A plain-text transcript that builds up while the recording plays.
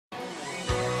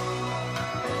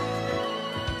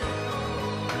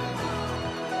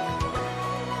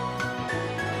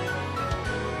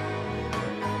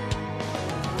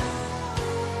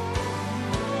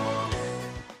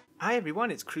Hi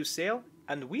everyone, it's Crusail,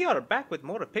 and we are back with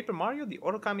more of Paper Mario: The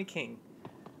Origami King.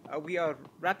 We are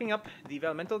wrapping up the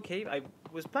Vellumental Cave. I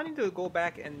was planning to go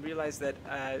back and realize that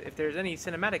if there's any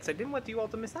cinematics, I didn't want you all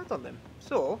to miss out on them.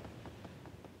 So,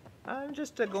 I'm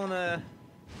just gonna...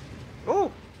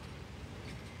 Oh!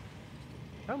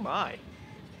 Oh my.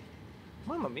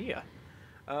 Mamma mia.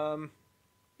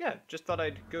 Yeah, just thought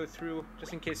I'd go through,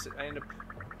 just in case I end up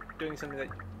doing something that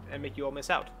and make you all miss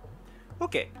out.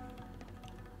 Okay.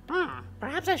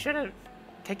 Perhaps I should have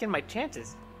taken my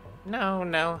chances.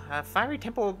 No, a fiery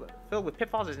temple filled with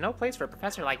pitfalls is no place for a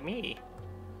professor like me.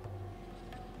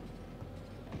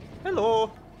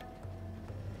 Hello!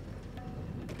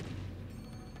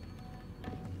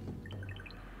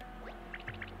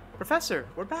 Professor,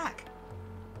 we're back!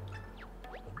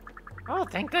 Oh,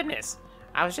 thank goodness.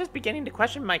 I was just beginning to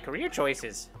question my career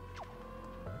choices.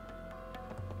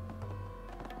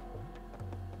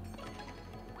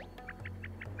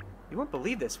 You won't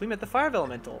believe this, we met the Fire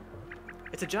Vellumental.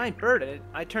 It's a giant bird, and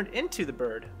I turned into the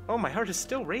bird. Oh, my heart is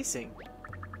still racing.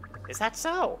 Is that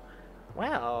so?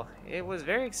 Well, it was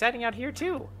very exciting out here,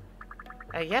 too.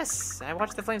 Yes, I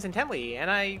watched the flames intently, and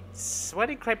I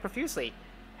sweated quite profusely.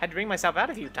 Had to wring myself out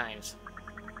a few times.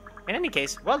 In any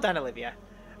case, well done, Olivia.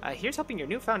 Here's hoping your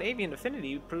newfound avian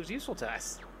affinity proves useful to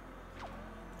us.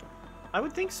 I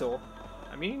would think so.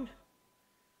 I mean,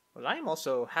 well, I am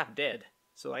also half dead,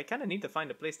 so I kind of need to find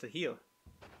a place to heal.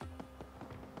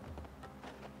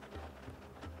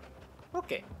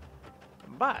 Okay,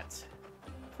 but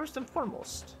first and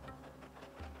foremost,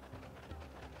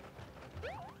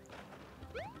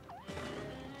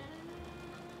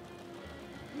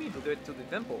 we need to go to the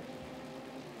temple,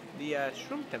 the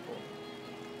Shroom temple.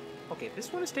 Okay,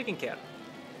 this one is taken care of.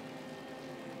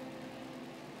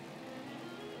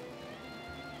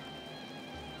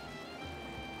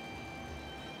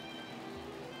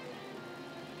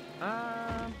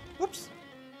 Whoops!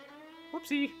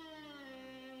 Whoopsie!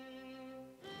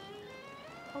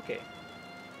 Okay.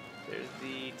 There's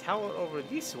the tower over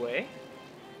this way.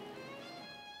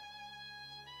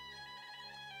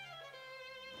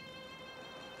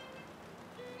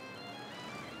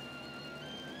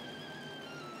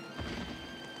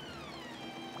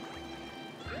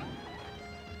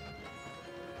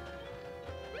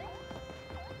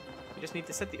 You just need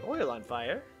to set the oil on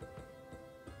fire.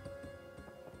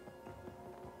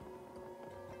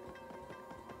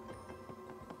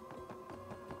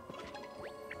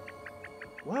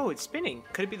 Whoa, it's spinning.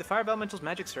 Could it be the Fire Vellumental's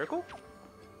magic circle?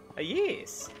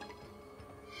 Yes.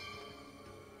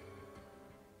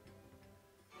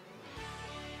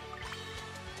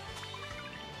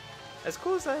 As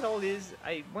cool as that all is,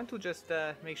 I want to just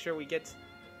make sure we get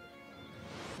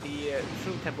the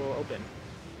Shroom Temple open.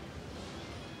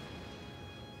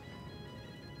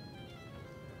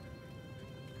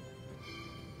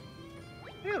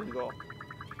 There we go.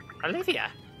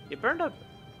 Olivia, you burned up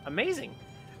amazing.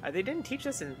 They didn't teach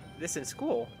us this in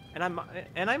school, and I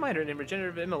minored in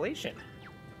regenerative immolation.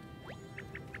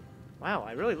 Wow,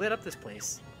 I really lit up this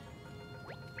place.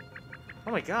 Oh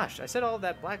my gosh, I set all of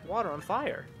that black water on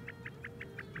fire.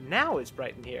 Now it's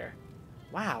bright in here.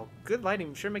 Wow, good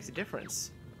lighting sure makes a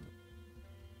difference.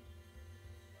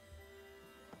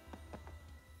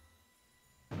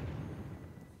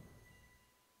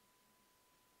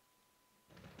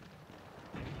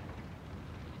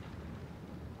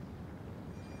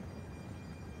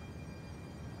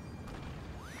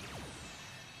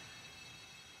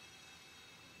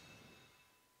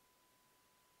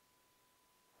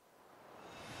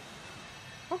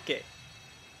 Okay.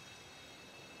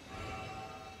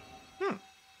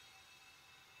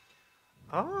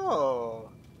 Oh,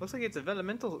 looks like it's a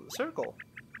Vellumental circle.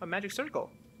 A magic circle.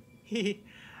 Hehe.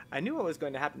 I knew what was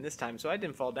going to happen this time, so I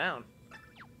didn't fall down.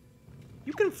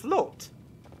 You can float.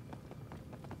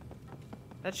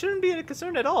 That shouldn't be a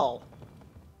concern at all.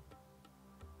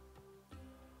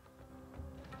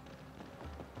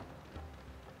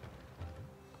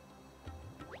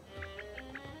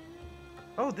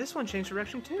 Oh, this one changed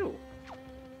direction too.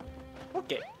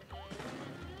 Okay.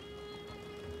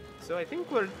 So I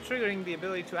think we're triggering the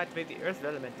ability to activate the Earth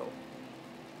Vellumental.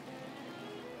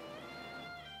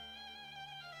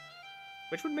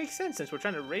 Which would make sense since we're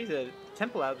trying to raise a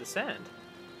temple out of the sand.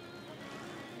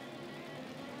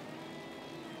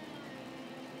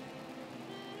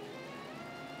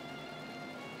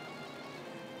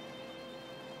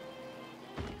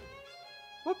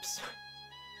 Whoops.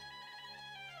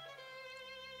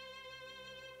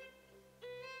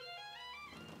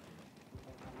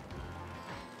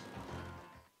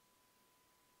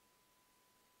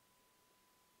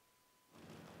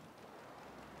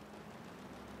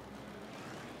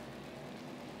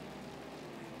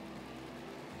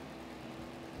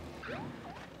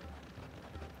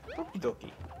 Okie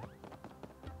dokie.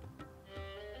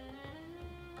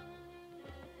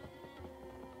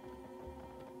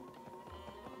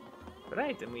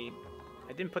 Right, and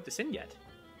I didn't put this in yet.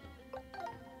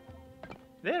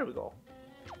 There we go.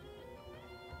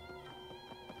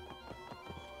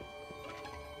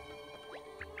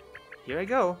 Here I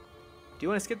go. Do you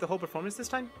want to skip the whole performance this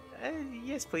time?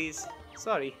 Yes, please.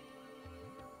 Sorry.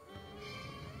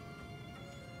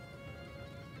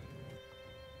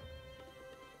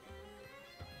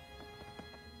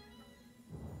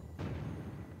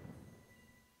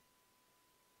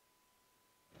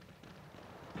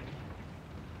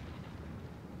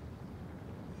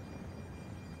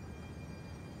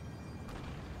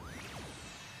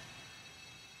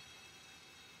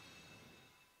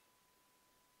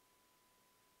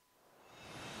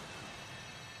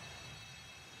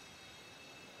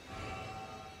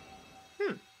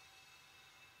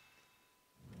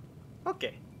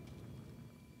 Okay.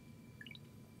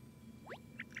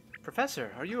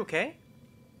 Professor, are you okay?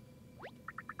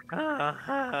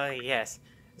 Yes.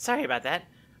 Sorry about that.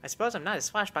 I suppose I'm not as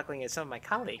swashbuckling as some of my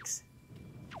colleagues.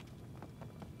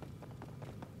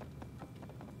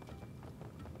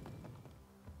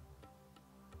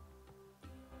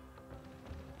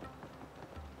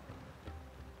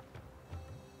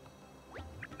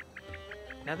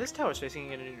 Now this tower's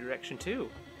facing in a new direction too.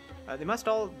 They must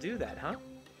all do that, huh?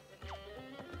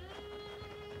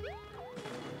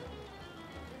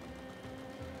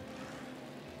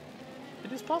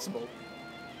 It is possible.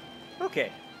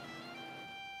 Okay.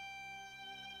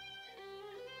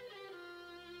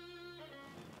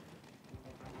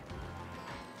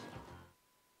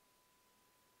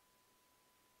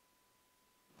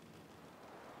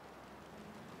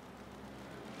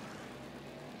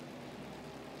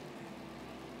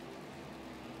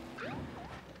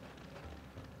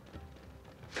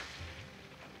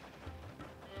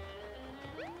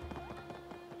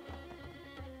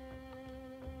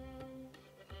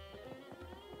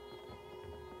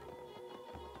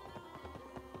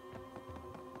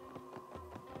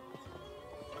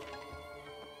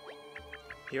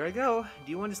 Here I go.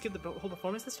 Do you want to skip the whole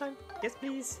performance this time? Yes,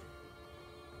 please.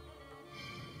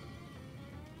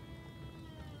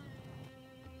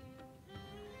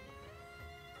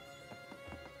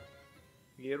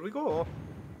 Here we go.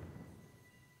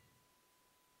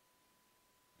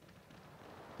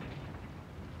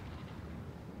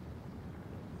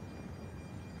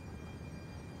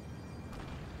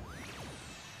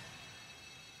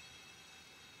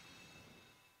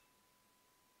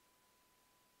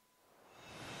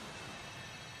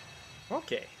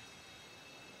 Okay.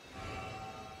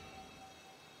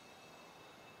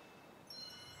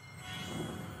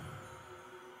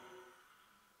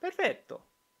 Perfetto.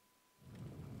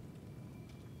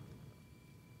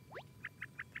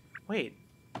 Wait,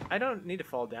 I don't need to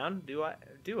fall down, do I?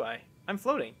 Do I? I'm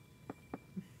floating.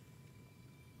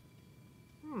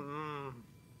 Hmm.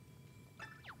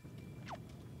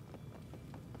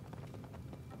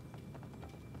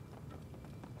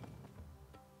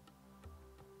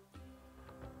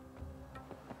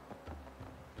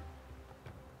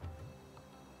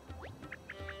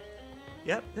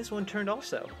 Yep, this one turned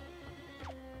also.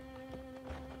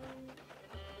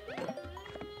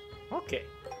 Okay.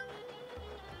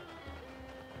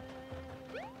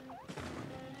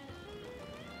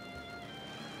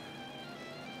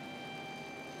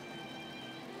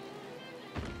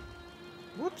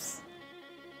 Whoops.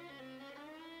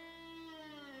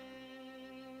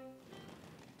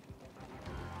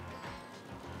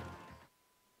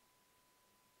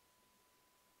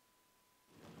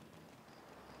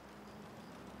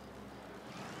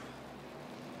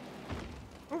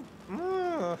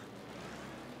 Oh,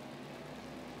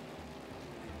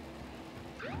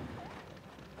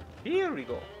 here we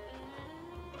go.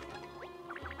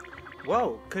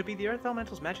 Whoa, could it be the Earth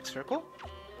Elemental's magic circle?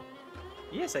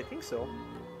 Yes, I think so.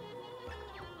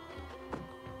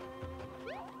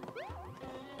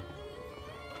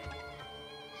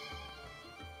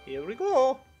 Here we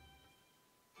go.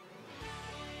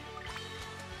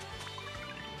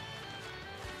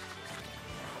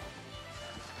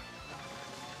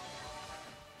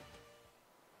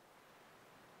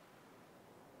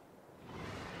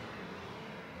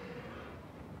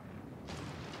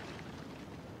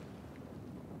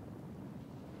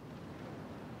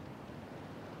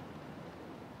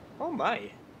 Oh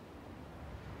my.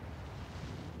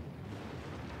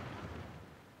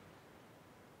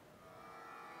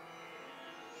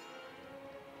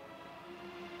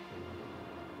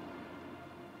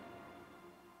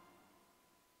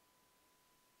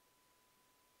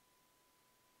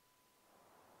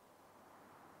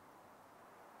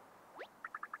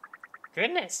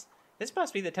 Goodness, this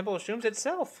must be the Temple of Shrooms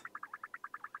itself.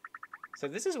 So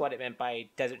this is what it meant by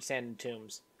desert sand and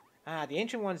tombs. Ah, the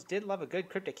ancient ones did love a good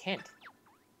cryptic hint.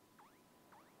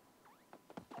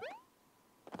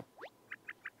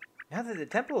 Now that the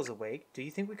temple is awake, do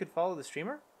you think we could follow the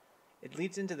streamer? It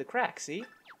leads into the crack, see?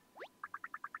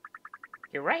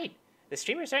 You're right. The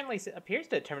streamer certainly appears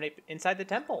to terminate inside the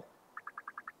temple.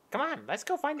 Come on, let's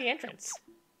go find the entrance.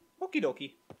 Okie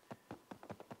dokie.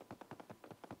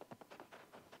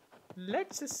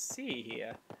 Let's just see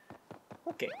here.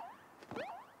 Okay.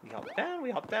 We hop down,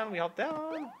 we hop down, we hop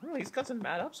down. Oh, he's got some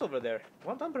mad ups over there.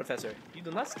 Well done, Professor. You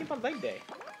do not skip on leg day.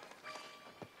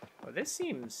 Well, this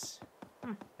seems...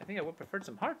 I think I would prefer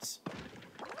some hearts.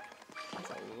 That's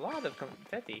a lot of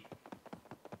confetti.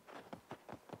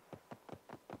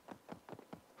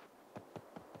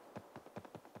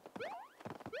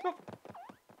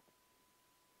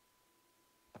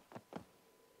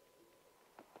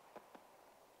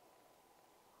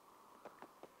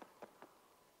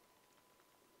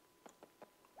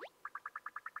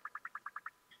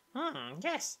 Oh.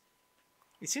 Yes.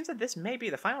 It seems that this may be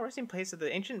the final resting place of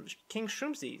the ancient King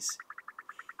Shroomsies.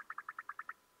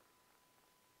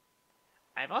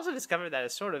 I've also discovered that a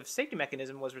sort of safety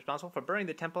mechanism was responsible for burning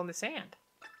the temple in the sand.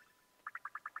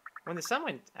 When the sun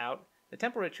went out, the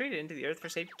temple retreated into the earth for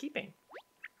safekeeping.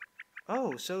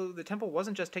 Oh, so the temple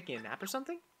wasn't just taking a nap or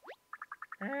something?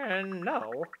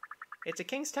 No. It's a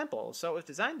king's temple, so it was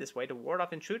designed this way to ward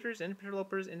off intruders,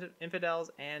 interlopers, infidels,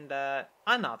 and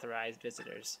unauthorized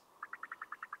visitors.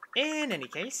 In any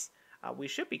case, we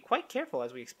should be quite careful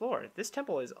as we explore. This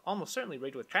temple is almost certainly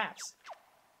rigged with traps.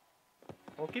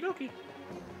 Okie dokie.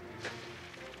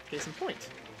 Case in point.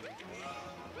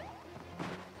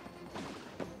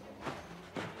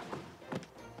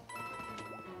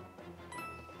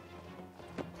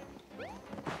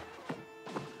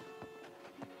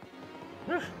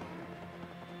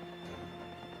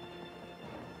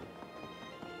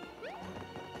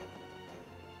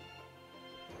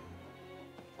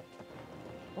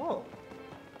 Oh.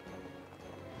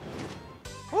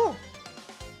 Oh!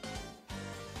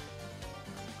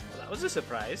 Well, that was a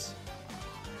surprise.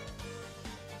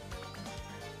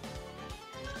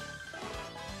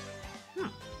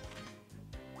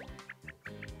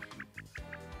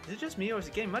 Is it just me, or is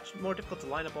it getting much more difficult to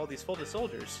line up all these folded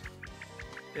soldiers?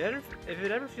 If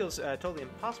it ever feels totally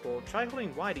impossible, try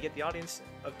holding Y to get the audience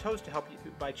of toes to help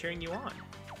you by cheering you on.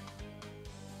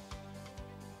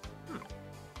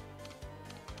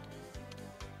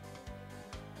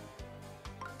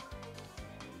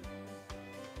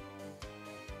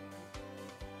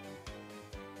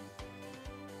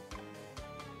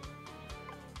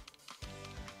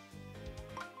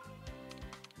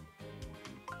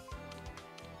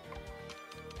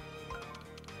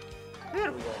 There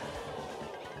we go.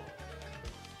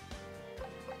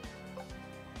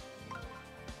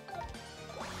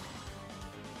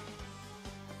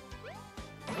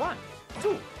 One,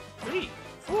 two, three,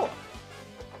 four.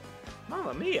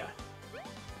 Mamma mia.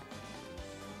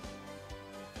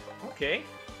 Okay.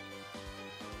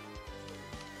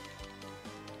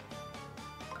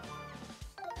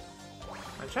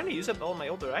 I'm trying to use up all my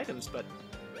older items, but...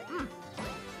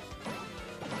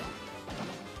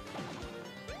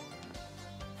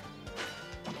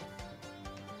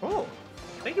 Oh,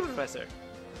 thank you, Professor.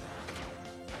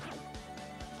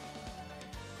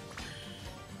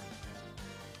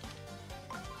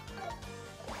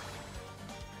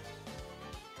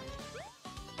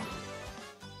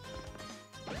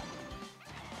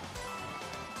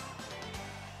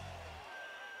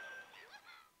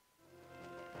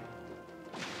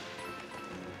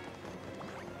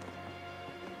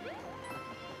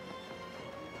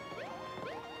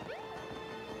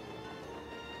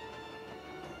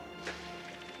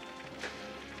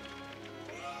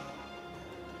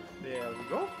 There we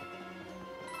go.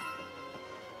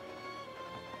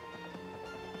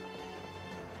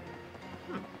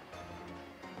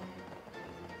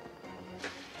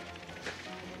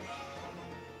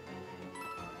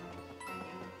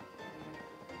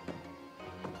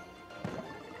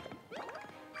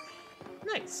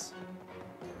 Nice.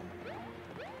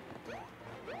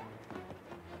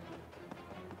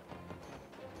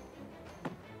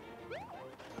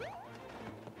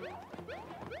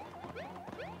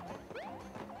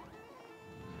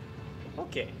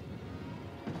 Okay.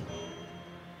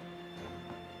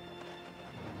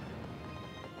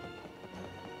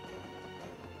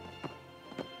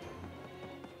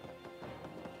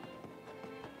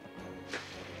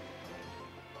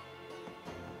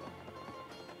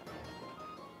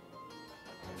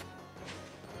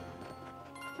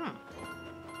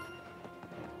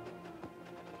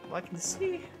 Well, I can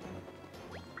see.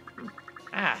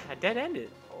 Ah, a dead end,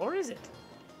 or is it?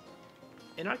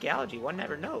 In archaeology, one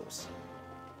never knows.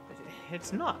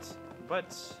 It's not,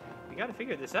 but we gotta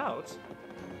figure this out.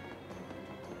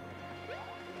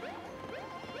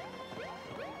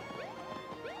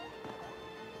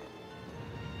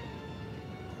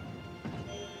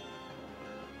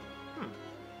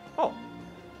 Oh.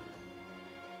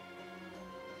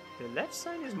 The left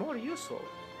sign is more useful.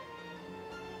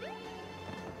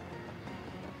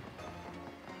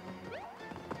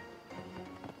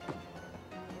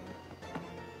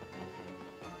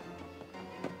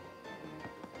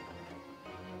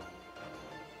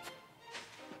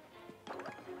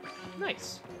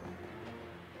 Nice.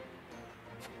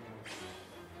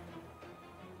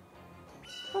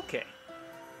 Okay.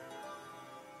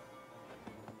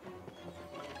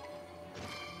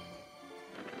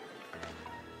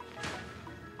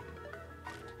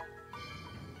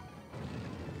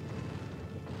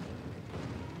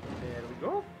 There we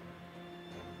go.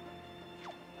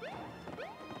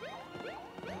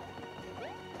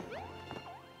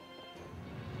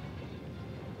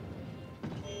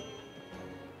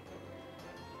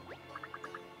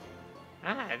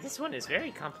 Ah, this one is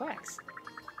very complex.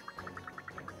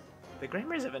 The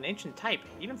grammar is of an ancient type,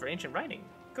 even for ancient writing.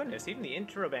 Goodness, even the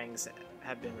interrobangs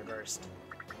have been reversed.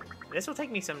 This will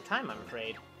take me some time, I'm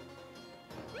afraid.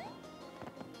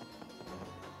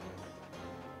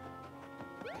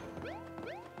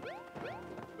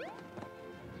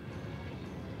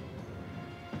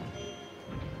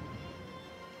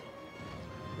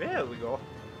 There we go.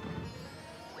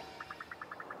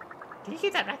 Can you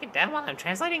keep that racket down while I'm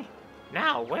translating?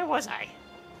 Now, where was I?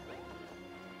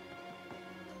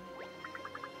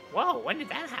 Whoa, when did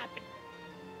that happen?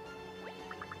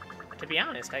 To be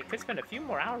honest, I could spend a few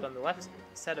more hours on the left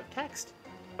set of text,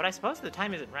 but I suppose the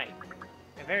time isn't right.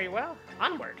 Very well,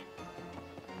 onward.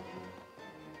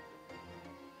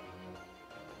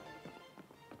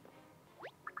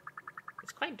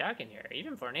 It's quite dark in here,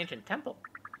 even for an ancient temple.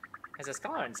 As a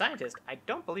scholar and scientist, I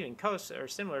don't believe in ghosts or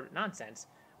similar nonsense,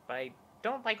 but I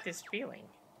don't like this feeling.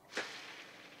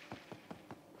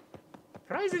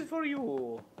 Prizes for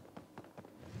you!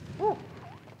 Ooh.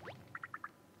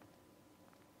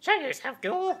 Show yourself,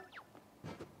 ghoul!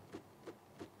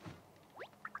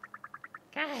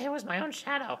 God, it was my own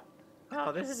shadow.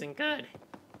 Oh, this isn't good.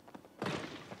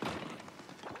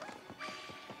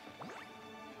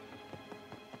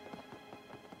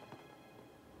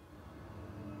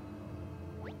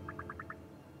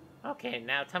 Okay,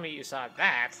 now tell me you saw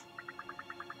that.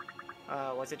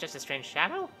 Was it just a strange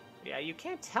shadow? Yeah, you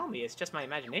can't tell me, it's just my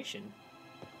imagination.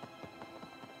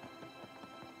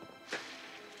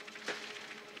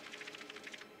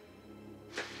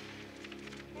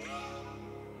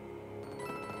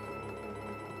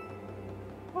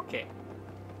 Okay.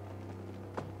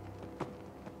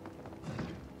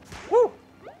 Woo!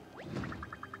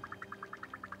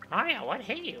 Mario, what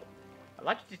hit you?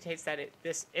 Logic dictates that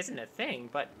this isn't a thing,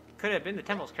 but could it have been the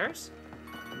temple's curse?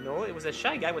 No, it was a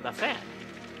shy guy with a fan.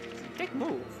 It's a big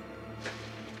move.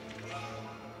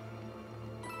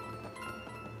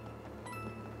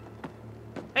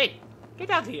 Hey, get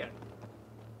out here!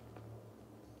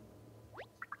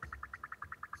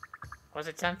 Was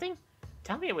it something?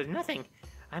 Tell me it was nothing.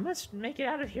 I must make it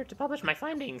out of here to publish my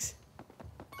findings.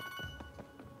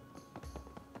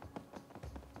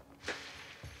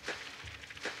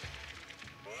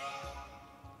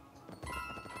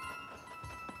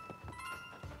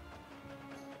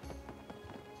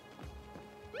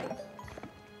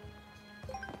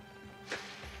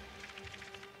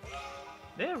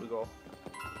 There we go.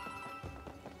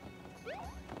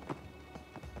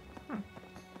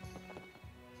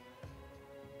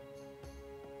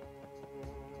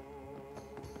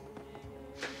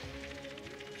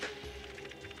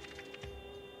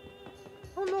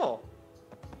 Oh no!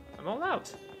 I'm all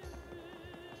out.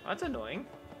 That's annoying.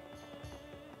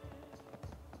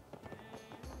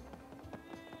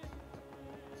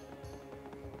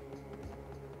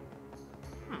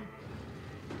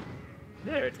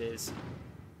 There it is.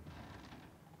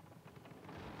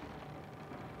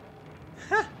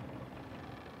 Ha!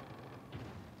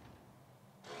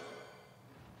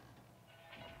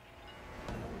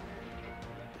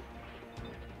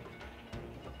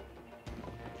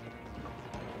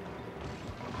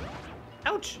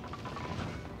 Ouch!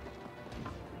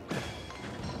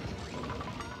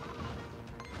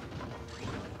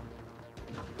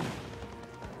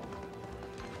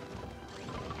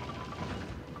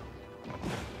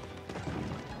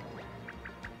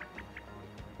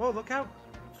 Whoa, look out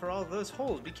for all those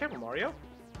holes. Be careful, Mario.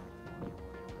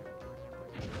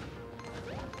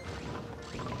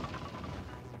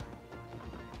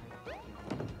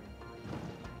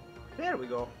 There we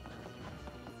go.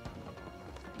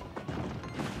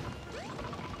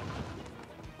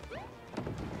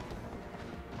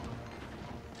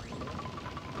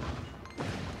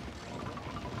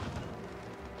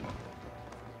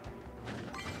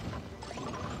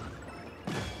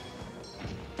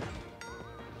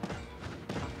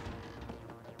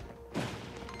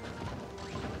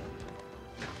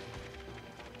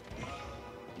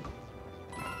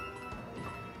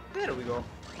 There we go.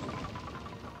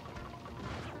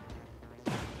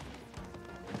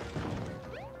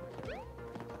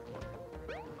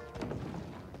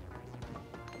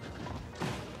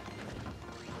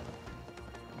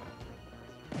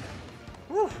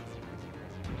 Woo.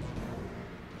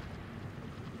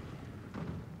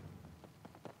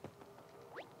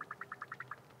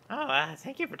 Oh,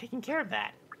 thank you for taking care of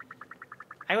that.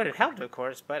 I would have helped, of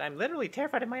course, but I'm literally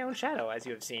terrified of my own shadow, as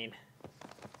you have seen.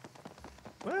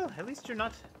 Well, at least you're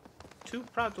not too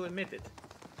proud to admit it.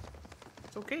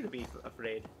 It's okay to be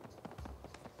afraid.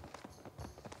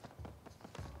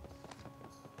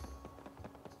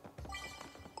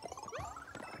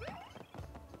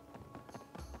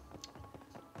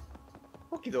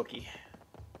 Okie dokie.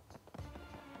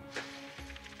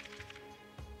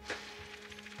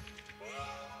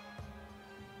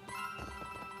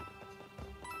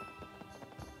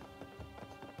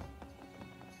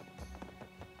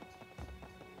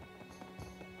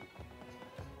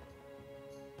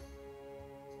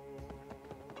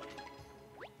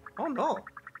 Oh no!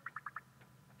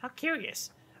 How curious.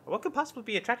 What could possibly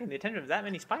be attracting the attention of that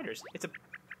many spiders? It's a...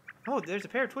 Oh, there's a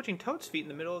pair of twitching toad's feet in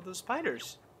the middle of those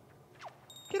spiders.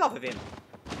 Get off of him!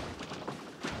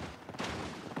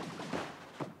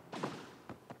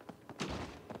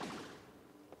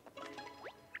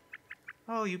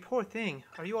 Oh, you poor thing.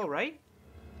 Are you alright?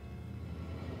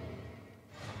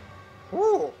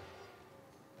 Ooh!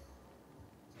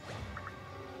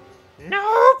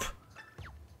 Nope!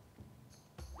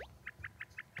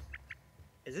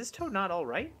 Is this toad not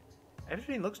alright?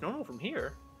 Everything looks normal from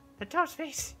here. The toad's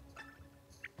face.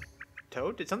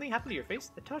 Toad, did something happen to your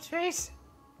face? The toad's face.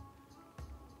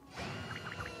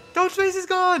 Toad's face is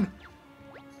gone!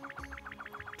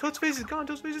 Toad's face is gone,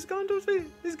 Toad's face is gone, Toad's face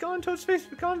is gone, Toad's face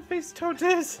is gone, face, Toad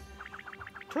is!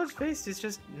 Toad's face is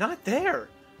just not there!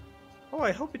 Oh,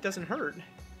 I hope it doesn't hurt.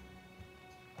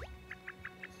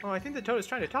 Oh, I think the Toad is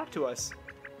trying to talk to us.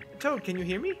 Toad, can you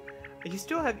hear me? You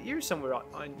still have ears somewhere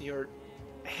on your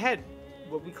head,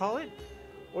 what we call it?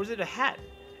 Or is it a hat?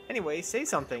 Anyway, say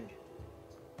something.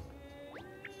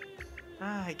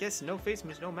 Ah, I guess no face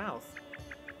means no mouth.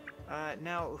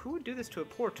 Now, who would do this to a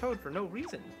poor toad for no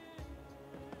reason?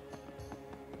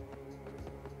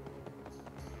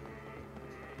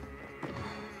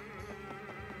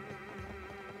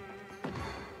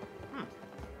 Hmm.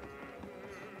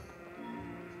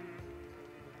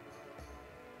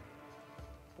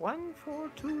 1,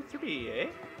 4, 2, 3, eh?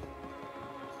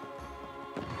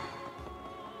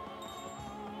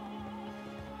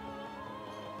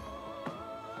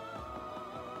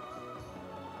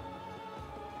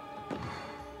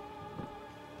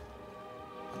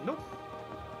 Nope.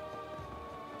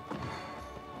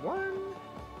 1,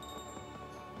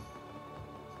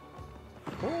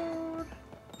 4,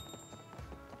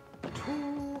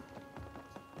 2,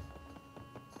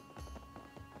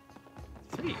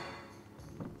 3.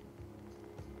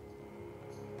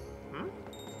 Hmm?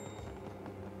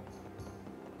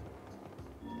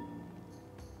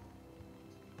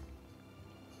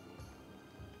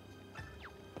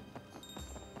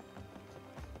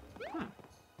 Hmm.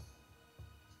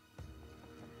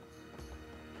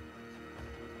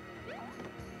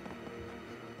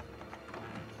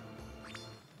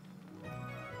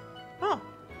 Oh.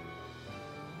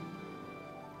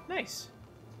 Nice.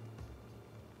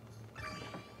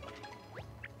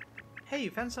 Hey, you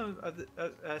found some of the,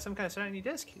 some kind of shiny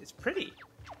disc. It's pretty.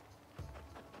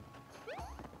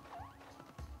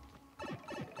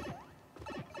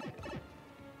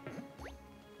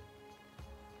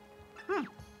 Hmm.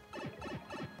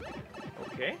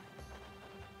 Okay.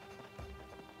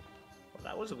 Well,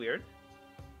 that was weird.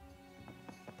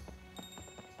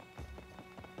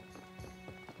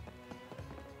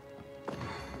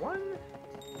 One.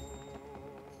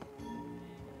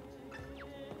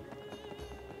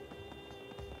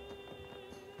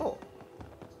 Oh.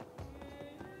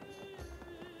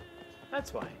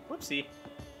 That's why. Whoopsie.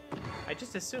 I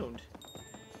just assumed.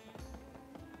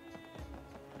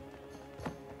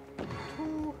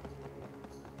 2,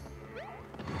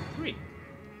 3.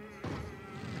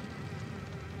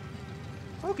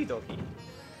 Okie dokie.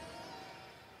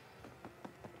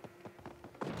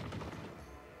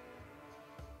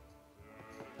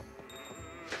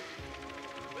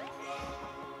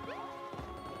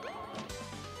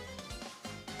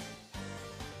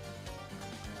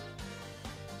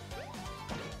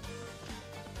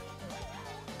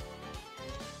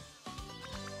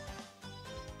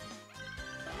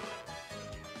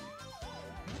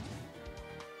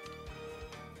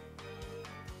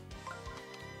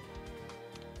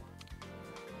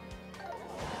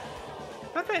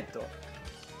 perfetto!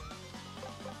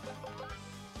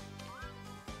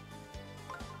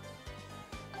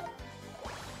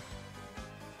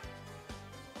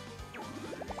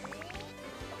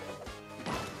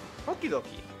 Okie dokie.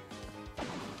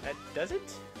 That does it?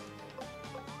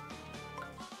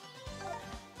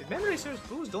 If memory serves,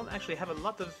 blues don't actually have a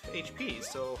lot of HP,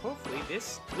 so hopefully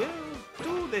this will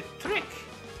do the trick!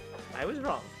 I was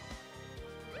wrong.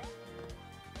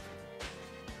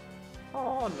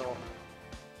 Oh no.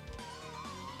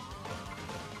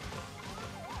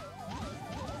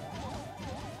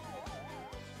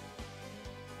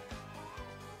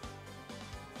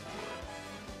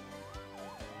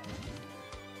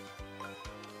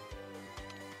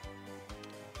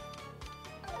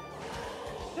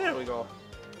 There we go.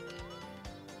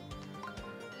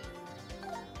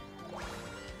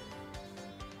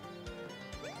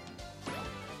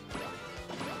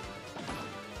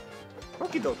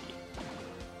 Okie dokie.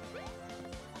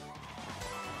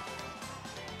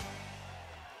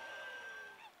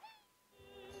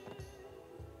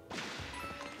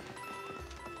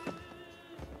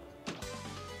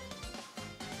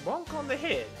 Bonk on the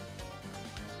head.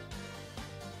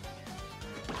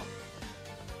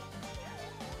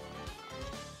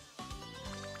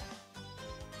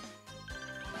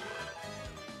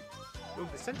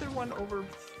 Move the center one over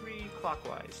 3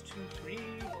 clockwise. 2, 3.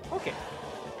 Okay.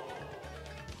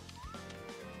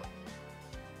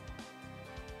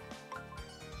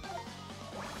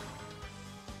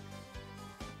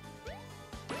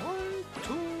 One,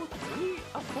 two, three,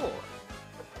 a 4.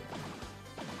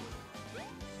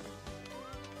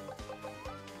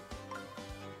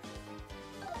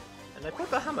 And I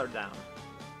put the hammer down.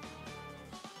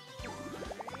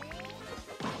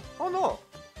 Oh no!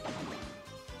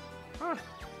 Huh.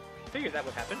 Figured that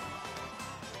would happen.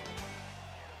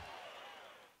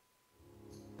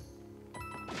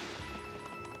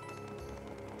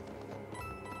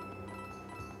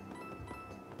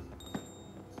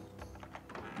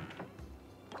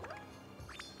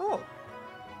 Oh!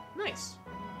 Nice.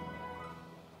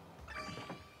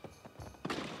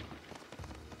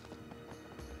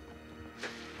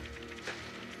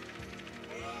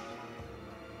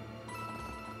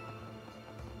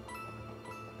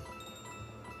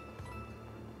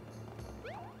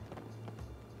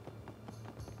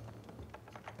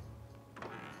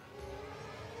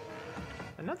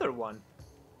 Another one.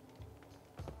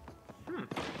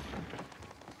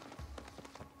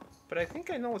 But I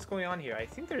think I know what's going on here. I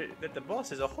think that the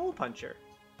boss is a hole puncher.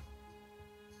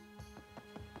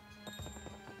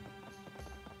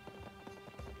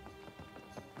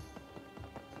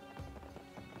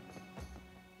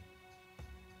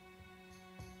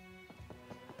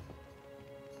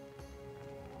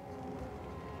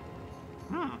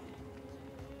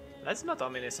 That's not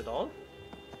ominous at all.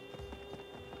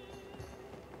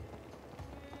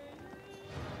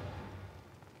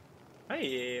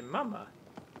 Hey, mama.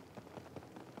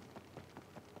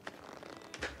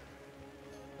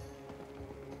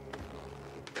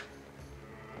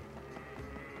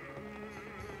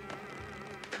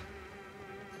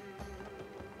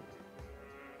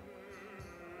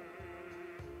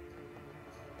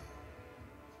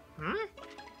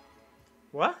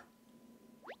 What?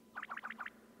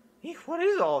 Eek, what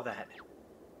is all that?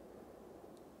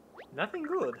 Nothing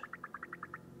good.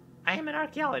 I am an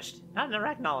archaeologist, not an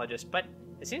arachnologist, but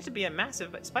it seems to be a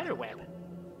massive spider web.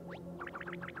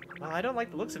 Well, I don't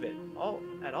like the looks of it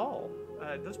at all.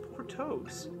 Those poor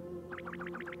toads.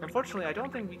 Unfortunately, I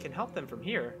don't think we can help them from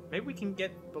here. Maybe we can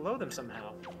get below them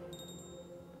somehow.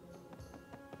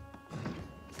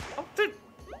 Oh,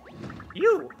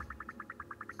 you!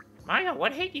 Mario,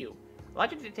 what hit you?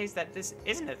 Logic dictates that this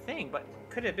isn't a thing, but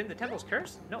could it have been the temple's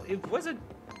curse? No, it wasn't.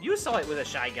 You saw it with a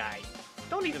shy guy.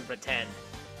 Don't even pretend.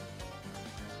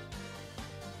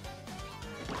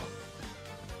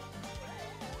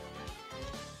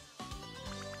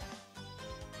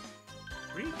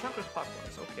 Three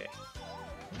counterclockwise, okay.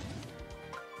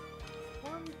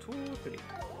 1, 2, 3.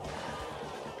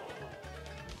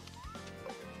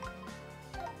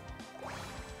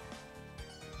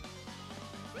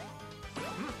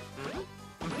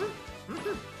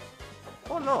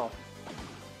 Oh no!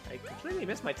 I completely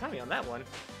missed my timing on that one.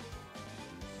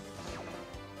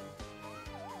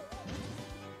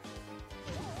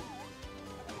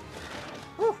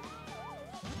 Whew.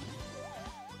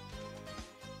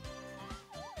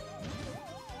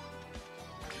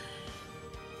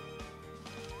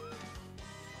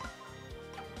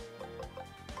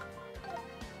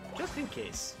 Just in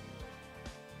case.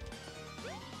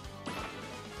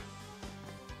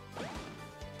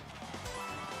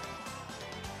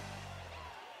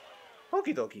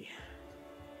 Okie dokie.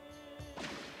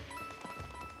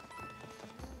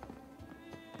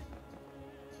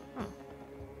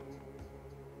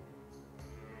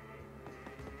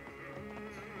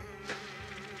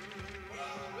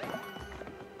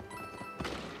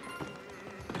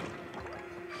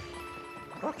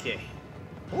 Okay.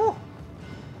 Ooh.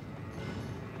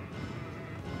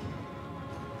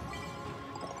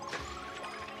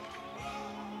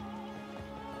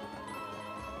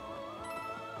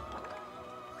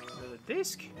 Another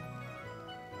disc.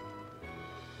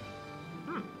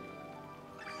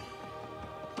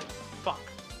 Fuck.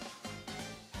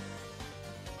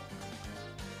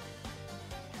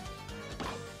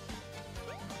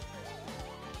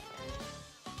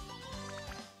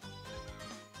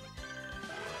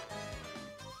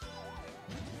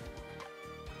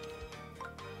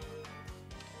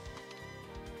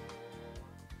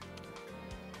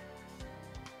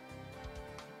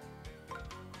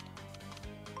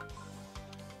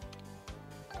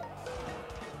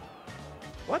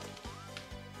 What?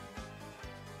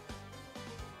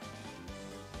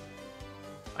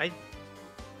 I...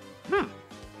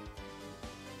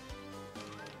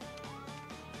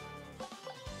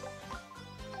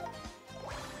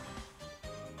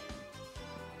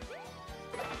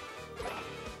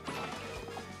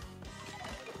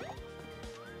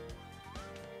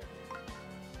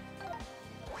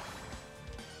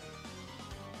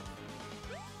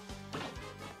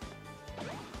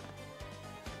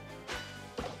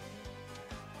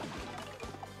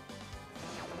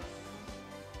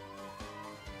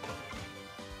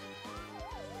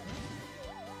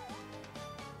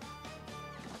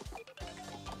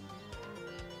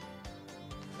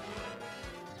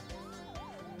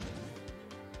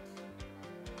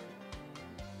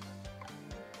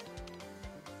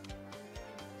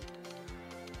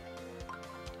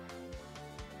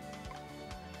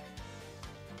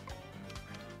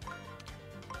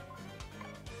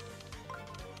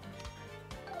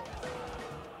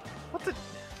 What the...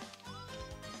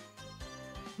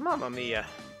 Mamma mia.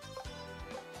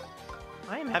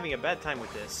 I am having a bad time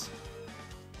with this.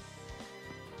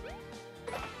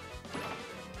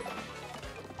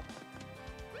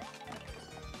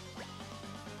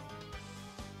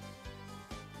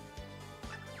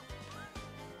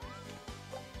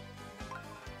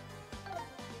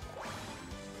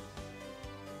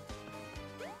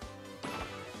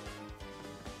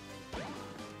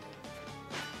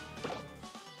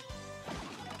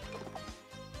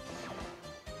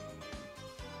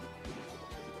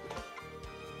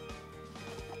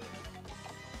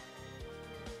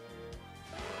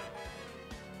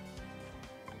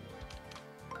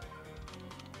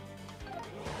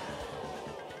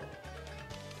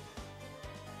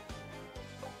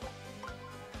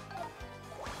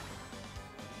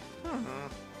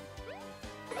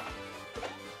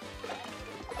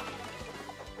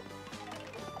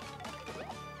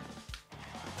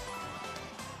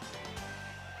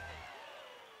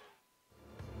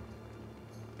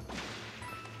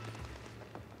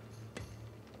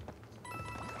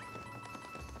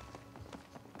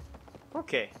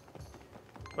 Okay.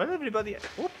 Well, everybody...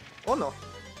 Oop. Oh, no.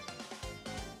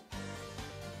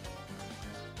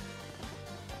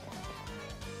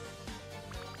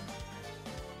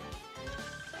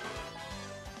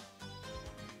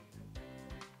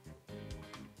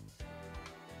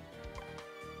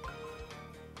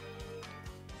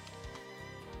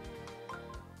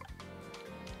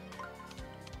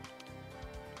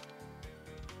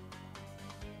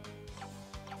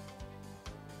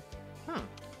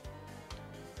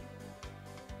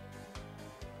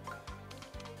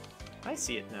 I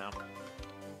see it now.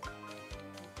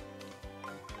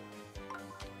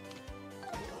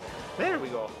 There we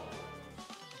go.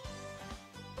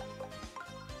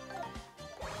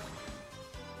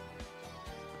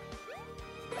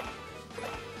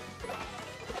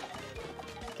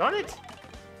 Darn it!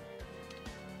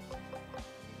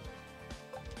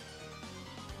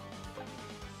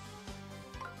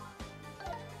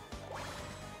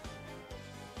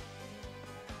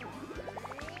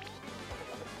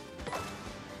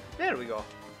 There we go.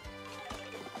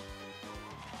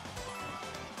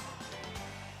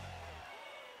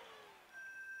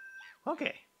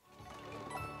 Okay.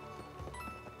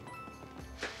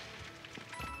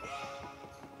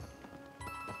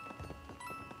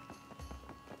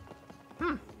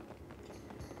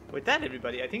 With that,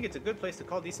 everybody, I think it's a good place to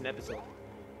call this an episode.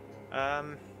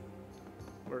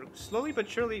 We're slowly but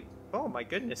surely... Oh my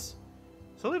goodness.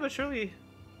 Slowly but surely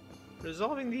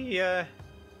resolving the,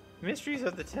 mysteries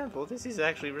of the temple. This is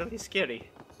actually really scary.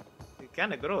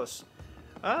 Kinda gross.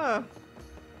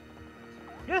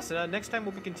 Yes, next time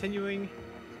we'll be continuing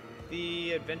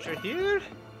the adventure here.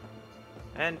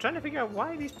 And trying to figure out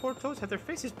why these poor toads have their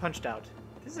faces punched out.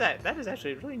 That is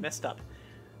actually really messed up.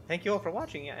 Thank you all for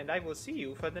watching, and I will see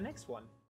you for the next one.